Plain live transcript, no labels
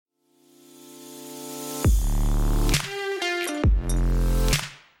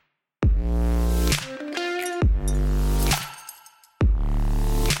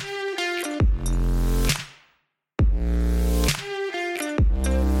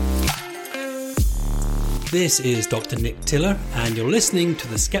This is Dr. Nick Tiller, and you're listening to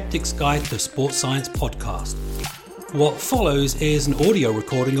the Skeptic's Guide to Sports Science podcast. What follows is an audio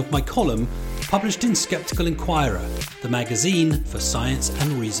recording of my column published in Skeptical Inquirer, the magazine for science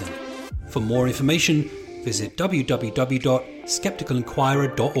and reason. For more information, visit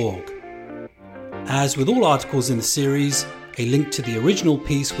www.skepticalinquirer.org. As with all articles in the series, a link to the original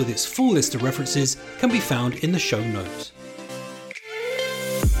piece with its full list of references can be found in the show notes.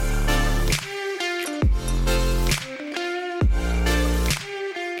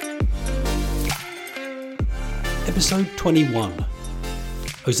 Episode 21.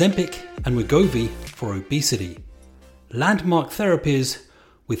 Ozempic and Wegovy for Obesity. Landmark therapies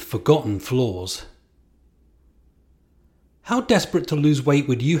with forgotten flaws. How desperate to lose weight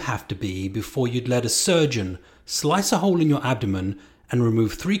would you have to be before you'd let a surgeon slice a hole in your abdomen and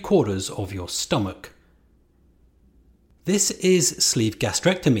remove 3/4 of your stomach? This is sleeve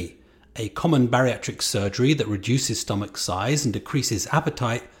gastrectomy, a common bariatric surgery that reduces stomach size and decreases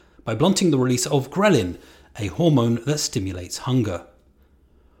appetite by blunting the release of ghrelin, a hormone that stimulates hunger.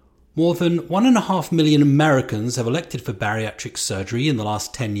 More than 1.5 million Americans have elected for bariatric surgery in the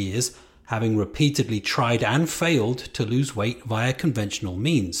last 10 years, having repeatedly tried and failed to lose weight via conventional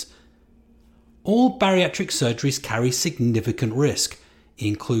means. All bariatric surgeries carry significant risk,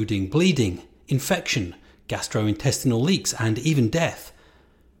 including bleeding, infection, gastrointestinal leaks, and even death.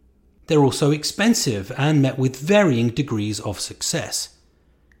 They're also expensive and met with varying degrees of success.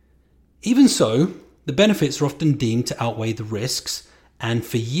 Even so, the benefits are often deemed to outweigh the risks, and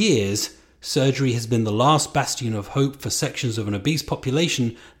for years, surgery has been the last bastion of hope for sections of an obese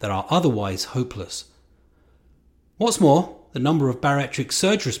population that are otherwise hopeless. What's more, the number of bariatric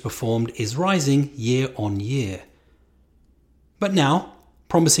surgeries performed is rising year on year. But now,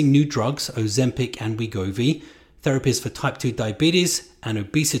 promising new drugs, Ozempic and Wegovy, therapies for type 2 diabetes and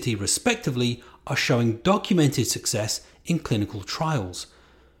obesity respectively, are showing documented success in clinical trials.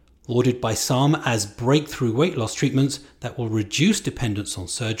 Lauded by some as breakthrough weight loss treatments that will reduce dependence on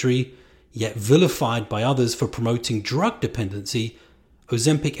surgery, yet vilified by others for promoting drug dependency,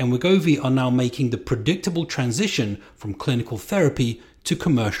 Ozempic and Wegovy are now making the predictable transition from clinical therapy to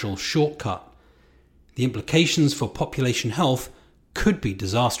commercial shortcut. The implications for population health could be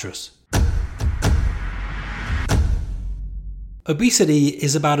disastrous. Obesity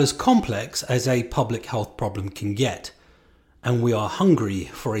is about as complex as a public health problem can get, and we are hungry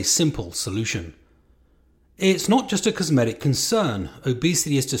for a simple solution. It's not just a cosmetic concern.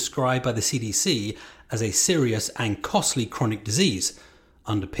 Obesity is described by the CDC as a serious and costly chronic disease,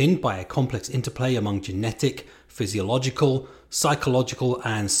 underpinned by a complex interplay among genetic, physiological, psychological,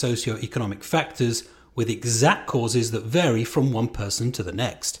 and socioeconomic factors with exact causes that vary from one person to the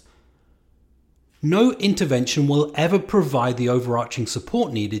next. No intervention will ever provide the overarching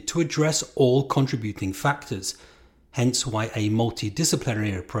support needed to address all contributing factors, hence why a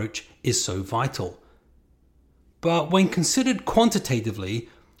multidisciplinary approach is so vital. But when considered quantitatively,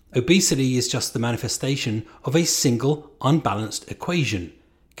 obesity is just the manifestation of a single unbalanced equation,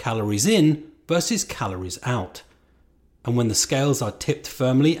 calories in versus calories out. And when the scales are tipped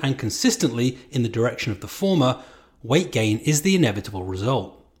firmly and consistently in the direction of the former, weight gain is the inevitable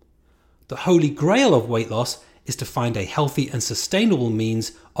result. The holy grail of weight loss is to find a healthy and sustainable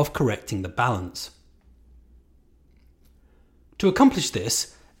means of correcting the balance. To accomplish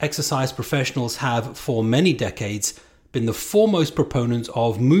this, exercise professionals have, for many decades, been the foremost proponents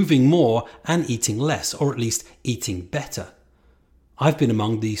of moving more and eating less, or at least eating better. I've been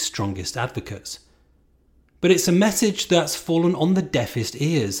among the strongest advocates. But it's a message that's fallen on the deafest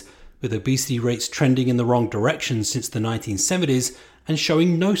ears, with obesity rates trending in the wrong direction since the 1970s and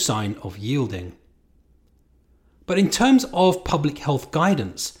showing no sign of yielding. But in terms of public health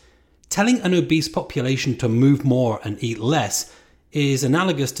guidance, telling an obese population to move more and eat less is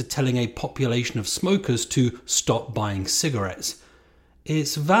analogous to telling a population of smokers to stop buying cigarettes.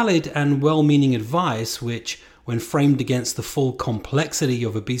 It's valid and well-meaning advice which, when framed against the full complexity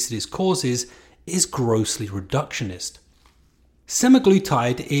of obesity's causes, is grossly reductionist.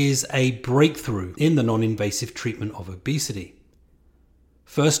 Semaglutide is a breakthrough in the non-invasive treatment of obesity.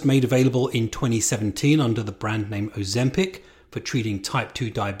 First made available in 2017 under the brand name Ozempic for treating type 2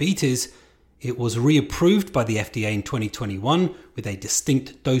 diabetes, it was reapproved by the FDA in 2021 with a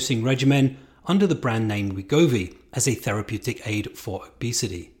distinct dosing regimen under the brand name Wegovy as a therapeutic aid for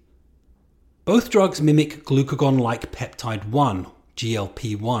obesity. Both drugs mimic glucagon-like peptide 1,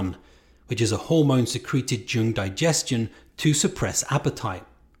 GLP-1, which is a hormone secreted during digestion to suppress appetite.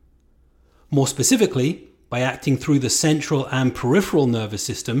 More specifically, by acting through the central and peripheral nervous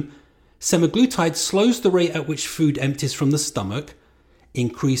system, semaglutide slows the rate at which food empties from the stomach,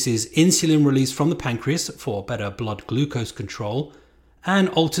 increases insulin release from the pancreas for better blood glucose control, and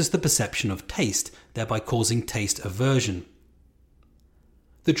alters the perception of taste, thereby causing taste aversion.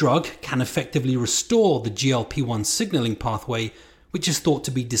 The drug can effectively restore the GLP-1 signaling pathway, which is thought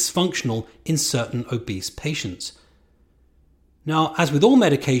to be dysfunctional in certain obese patients. Now, as with all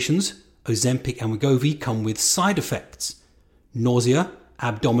medications, Ozempic and Wegovy come with side effects. Nausea,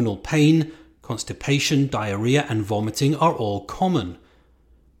 abdominal pain, constipation, diarrhea, and vomiting are all common.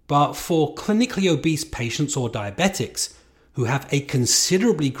 But for clinically obese patients or diabetics who have a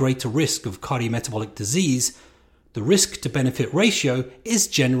considerably greater risk of cardiometabolic disease, the risk-to-benefit ratio is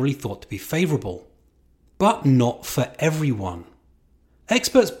generally thought to be favourable. But not for everyone.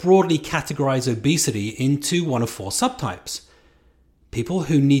 Experts broadly categorize obesity into one of four subtypes. People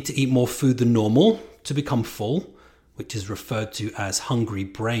who need to eat more food than normal to become full, which is referred to as hungry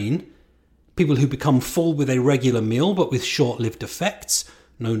brain. People who become full with a regular meal but with short-lived effects,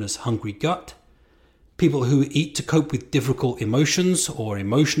 known as hungry gut. People who eat to cope with difficult emotions or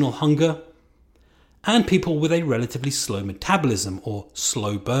emotional hunger. And people with a relatively slow metabolism or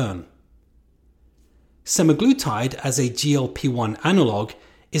slow burn. Semaglutide as a GLP-1 analogue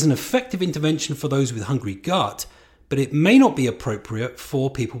is an effective intervention for those with hungry gut, but it may not be appropriate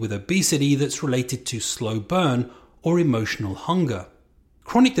for people with obesity that's related to slow burn or emotional hunger.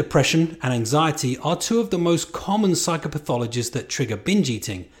 Chronic depression and anxiety are two of the most common psychopathologies that trigger binge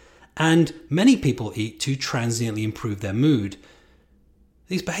eating, and many people eat to transiently improve their mood.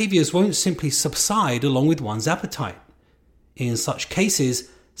 These behaviours won't simply subside along with one's appetite. In such cases,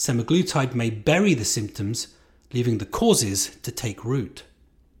 semaglutide may bury the symptoms, leaving the causes to take root.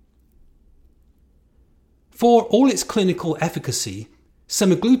 For all its clinical efficacy,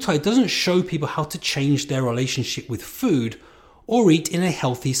 semaglutide doesn't show people how to change their relationship with food or eat in a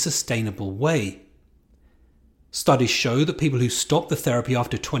healthy, sustainable way. Studies show that people who stopped the therapy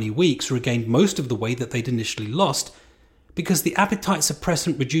after 20 weeks regained most of the weight that they'd initially lost because the appetite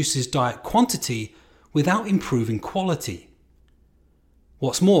suppressant reduces diet quantity without improving quality.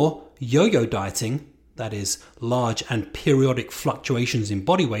 What's more, yo-yo dieting, that is, large and periodic fluctuations in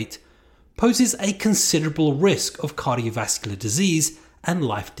body weight, poses a considerable risk of cardiovascular disease and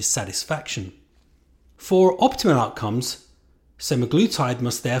life dissatisfaction. For optimal outcomes, semaglutide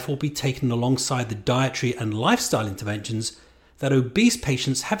must therefore be taken alongside the dietary and lifestyle interventions that obese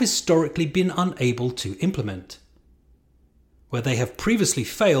patients have historically been unable to implement. Where they have previously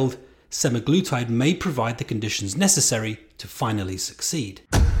failed, semaglutide may provide the conditions necessary to finally succeed.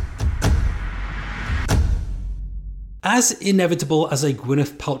 As inevitable as a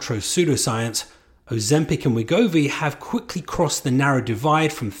Gwyneth Paltrow pseudoscience, Ozempic and Wegovy have quickly crossed the narrow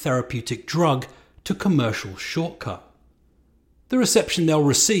divide from therapeutic drug to commercial shortcut. The reception they'll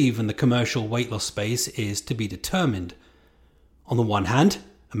receive in the commercial weight loss space is to be determined. On the one hand,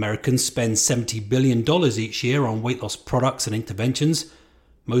 Americans spend $70 billion each year on weight loss products and interventions,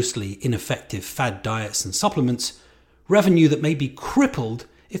 mostly ineffective fad diets and supplements, revenue that may be crippled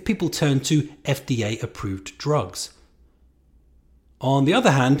if people turn to FDA-approved drugs. On the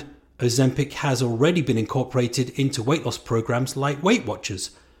other hand, Ozempic has already been incorporated into weight loss programs like Weight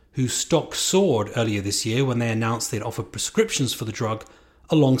Watchers, whose stock soared earlier this year when they announced they'd offer prescriptions for the drug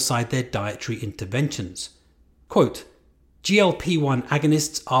alongside their dietary interventions. Quote, GLP-1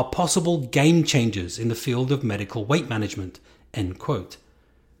 agonists are possible game changers in the field of medical weight management, end quote.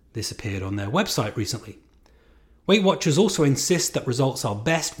 This appeared on their website recently. Weight Watchers also insist that results are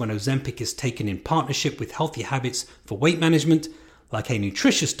best when Ozempic is taken in partnership with healthy habits for weight management, like a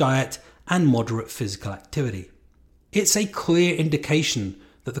nutritious diet and moderate physical activity. It's a clear indication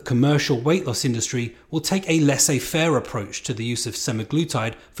that the commercial weight loss industry will take a laissez-faire approach to the use of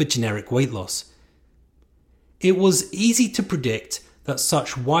semaglutide for generic weight loss. It was easy to predict that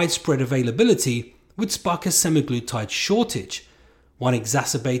such widespread availability would spark a semaglutide shortage, one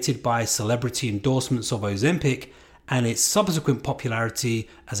exacerbated by celebrity endorsements of Ozempic and its subsequent popularity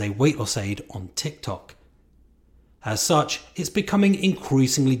as a weight loss aid on TikTok. As such, it's becoming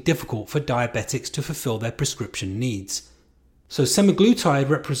increasingly difficult for diabetics to fulfill their prescription needs. So semaglutide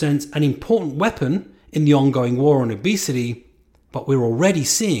represents an important weapon in the ongoing war on obesity, but we're already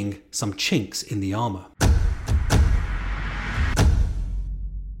seeing some chinks in the armour.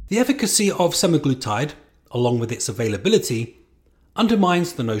 The efficacy of semaglutide, along with its availability,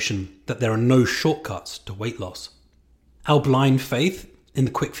 undermines the notion that there are no shortcuts to weight loss. Our blind faith in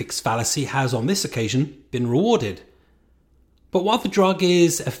the quick fix fallacy has on this occasion been rewarded. But while the drug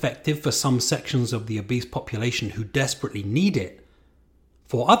is effective for some sections of the obese population who desperately need it,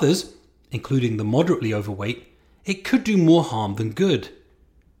 for others, including the moderately overweight, it could do more harm than good.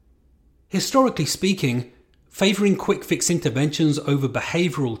 Historically speaking, favouring quick fix interventions over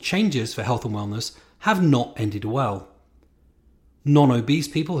behavioural changes for health and wellness have not ended well. Non-obese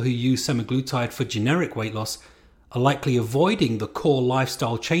people who use semaglutide for generic weight loss are likely avoiding the core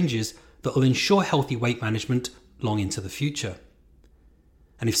lifestyle changes that will ensure healthy weight management long into the future.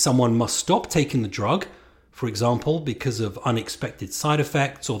 And if someone must stop taking the drug, for example because of unexpected side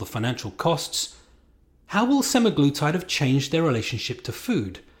effects or the financial costs, how will semaglutide have changed their relationship to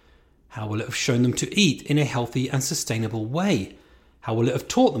food? How will it have shown them to eat in a healthy and sustainable way? How will it have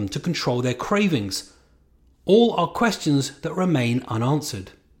taught them to control their cravings? All are questions that remain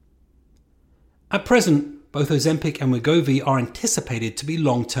unanswered. At present, both Ozempic and Wegovy are anticipated to be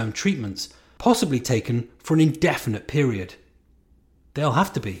long-term treatments, possibly taken for an indefinite period. They'll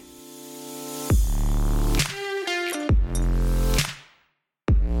have to be.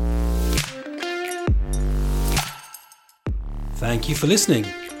 Thank you for listening.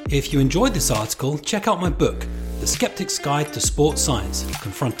 If you enjoyed this article, check out my book, The Skeptic's Guide to Sports Science,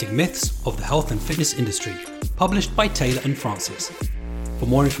 Confronting Myths of the Health and Fitness Industry, published by Taylor and Francis. For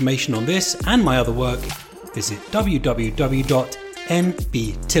more information on this and my other work, visit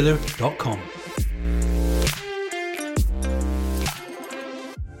www.nbtiller.com.